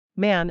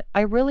Man, I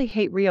really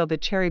hate Rio the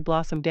cherry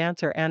blossom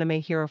dancer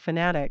anime hero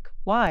fanatic.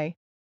 Why?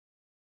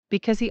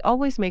 Because he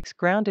always makes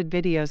grounded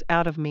videos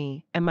out of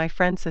me and my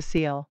friend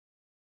Cecile.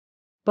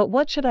 But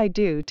what should I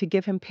do to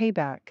give him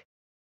payback?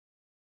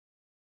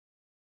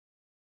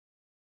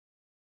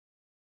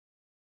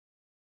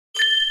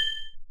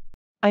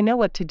 I know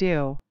what to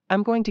do.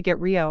 I'm going to get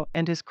Rio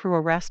and his crew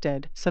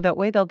arrested so that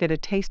way they'll get a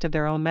taste of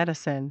their own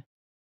medicine.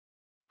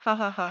 Ha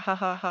ha ha ha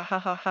ha ha ha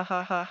ha ha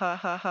ha ha ha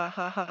ha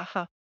ha ha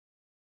ha.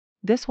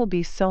 This will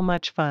be so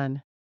much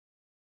fun.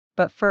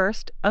 But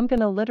first, I'm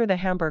gonna litter the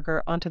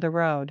hamburger onto the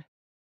road.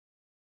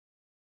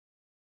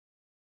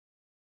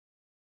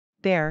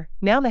 There,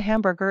 now the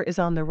hamburger is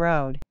on the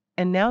road,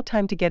 and now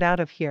time to get out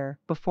of here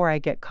before I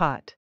get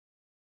caught.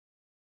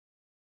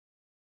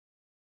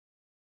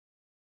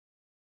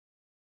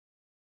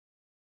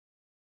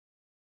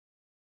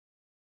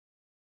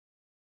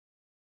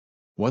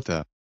 What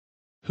the?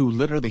 Who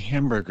littered the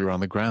hamburger on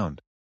the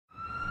ground?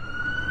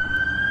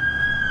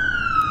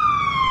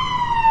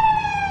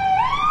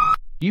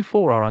 You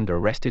four are under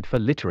arrested for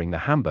littering the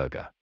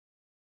hamburger.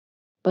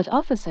 But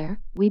officer,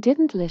 we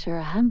didn't litter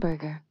a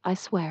hamburger, I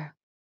swear.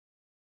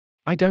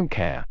 I don't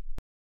care.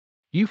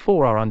 You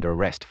four are under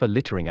arrest for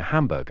littering a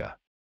hamburger.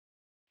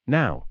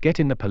 Now, get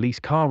in the police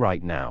car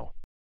right now.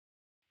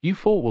 You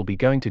four will be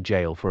going to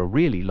jail for a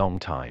really long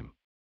time.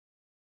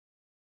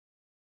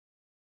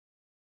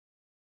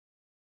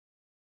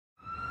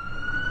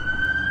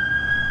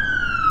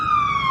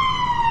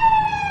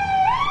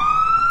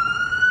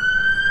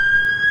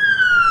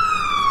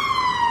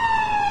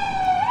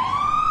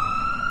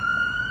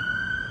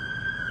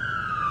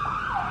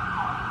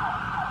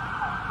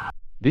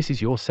 This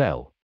is your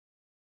cell.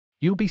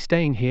 You'll be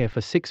staying here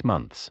for 6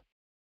 months.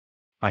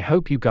 I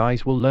hope you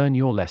guys will learn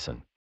your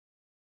lesson.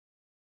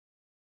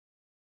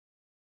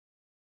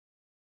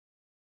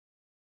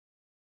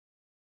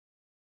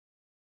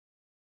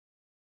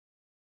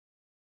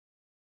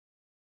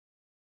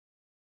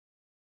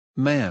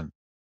 Man.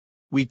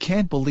 We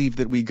can't believe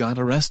that we got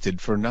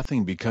arrested for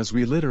nothing because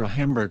we litter a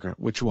hamburger,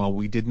 which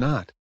we did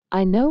not.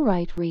 I know,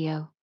 right,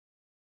 Rio?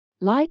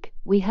 Like,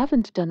 we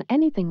haven't done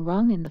anything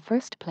wrong in the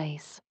first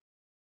place.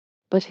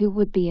 But who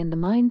would be in the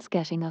minds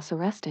getting us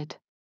arrested?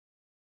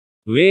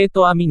 Wait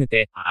a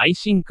minute, I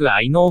think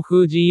I know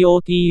who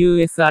got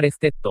us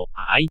arrested.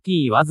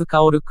 It was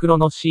Kaoru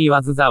Kurono. She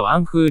was the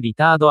one who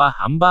littered a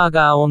hamburger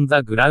on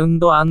the ground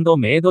and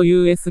made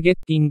us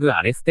getting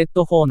arrested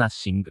for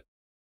nothing.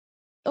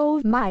 Oh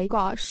my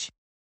gosh.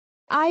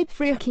 I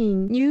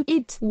freaking knew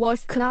it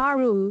was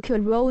Kaoru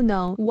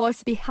Kurono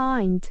was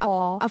behind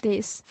all of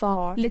this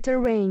for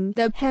littering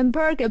the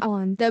hamburger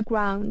on the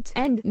ground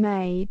and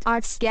made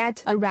us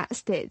get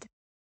arrested.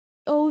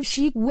 Oh,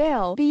 she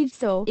will be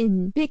so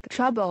in big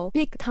trouble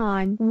big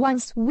time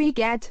once we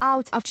get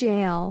out of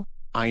jail.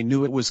 I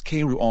knew it was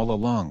Kaoru all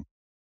along.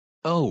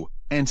 Oh,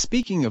 and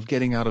speaking of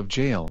getting out of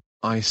jail,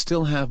 I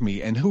still have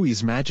me and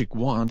Hui's magic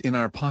wand in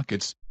our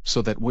pockets,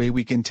 so that way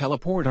we can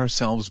teleport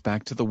ourselves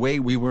back to the way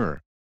we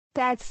were.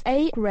 That's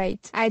a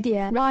great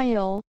idea,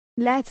 Rio.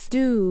 Let's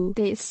do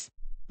this.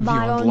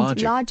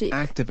 Beyond logic,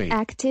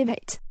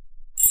 activate.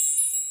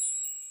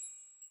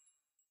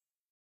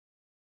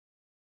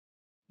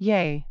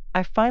 Yay,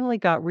 I finally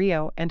got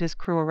Rio and his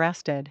crew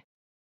arrested.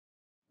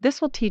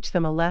 This will teach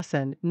them a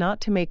lesson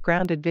not to make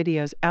grounded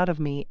videos out of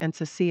me and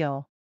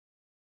Cecile.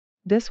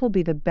 This will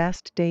be the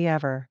best day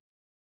ever.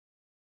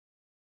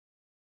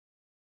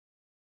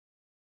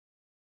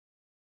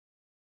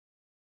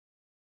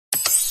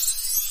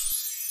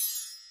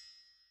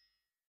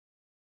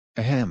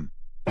 Ahem.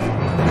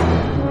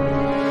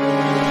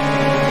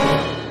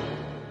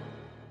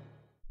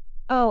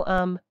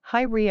 Oh,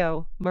 hi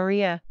Rio,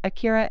 Maria,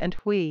 Akira and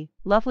Hui.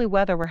 Lovely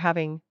weather we're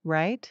having,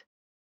 right?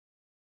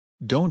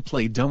 Don't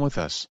play dumb with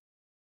us.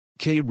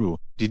 Kaoru,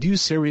 did you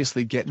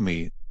seriously get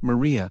me,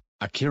 Maria,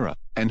 Akira,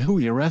 and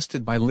Hui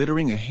arrested by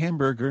littering a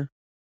hamburger?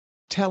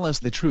 Tell us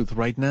the truth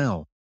right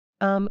now.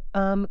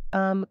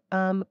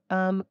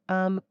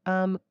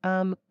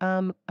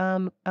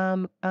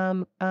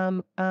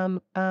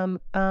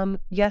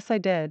 Yes I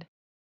did.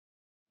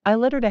 I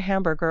littered a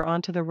hamburger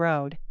onto the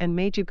road and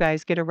made you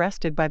guys get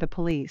arrested by the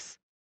police.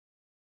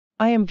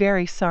 I am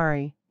very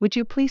sorry. Would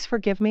you please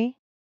forgive me?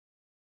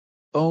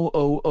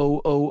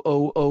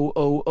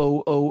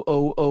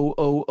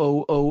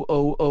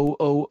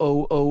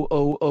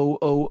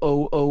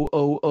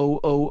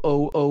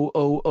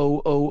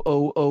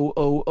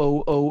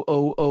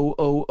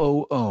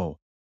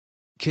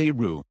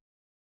 Kaoru.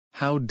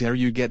 How dare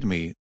you get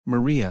me,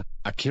 Maria,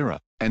 Akira,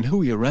 and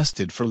Hui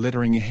arrested for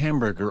littering a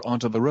hamburger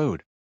onto the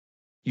road?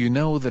 You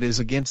know that is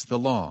against the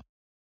law.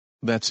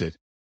 That's it.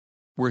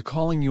 We're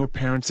calling your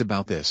parents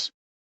about this.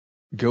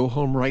 Go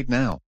home right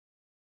now.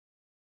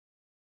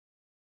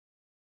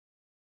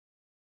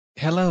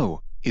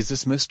 Hello, is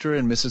this Mr.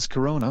 and Mrs.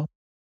 Kurono?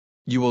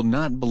 You will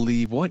not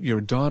believe what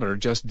your daughter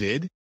just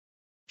did.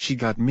 She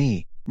got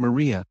me,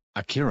 Maria,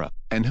 Akira,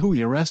 and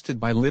Hui arrested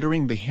by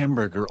littering the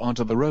hamburger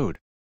onto the road.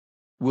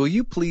 Will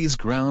you please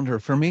ground her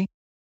for me?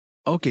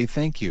 Okay,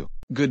 thank you.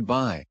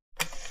 Goodbye.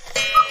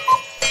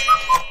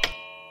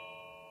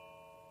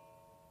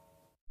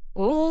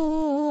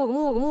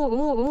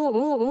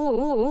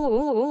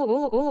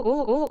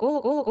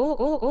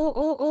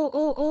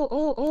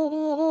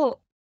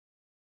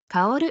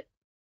 Kaoru.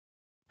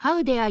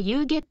 How dare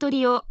you get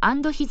Rio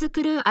and his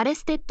crew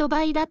arrested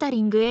by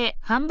littering a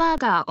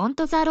hamburger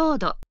onto the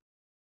road?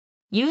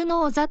 You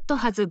know that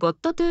has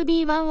got to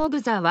be one of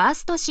the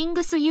worst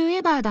things you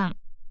ever done.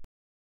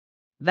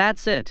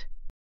 That's it.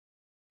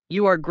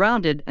 You are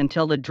grounded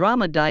until the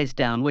drama dies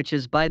down, which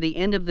is by the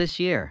end of this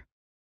year.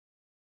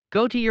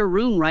 Go to your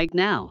room right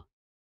now.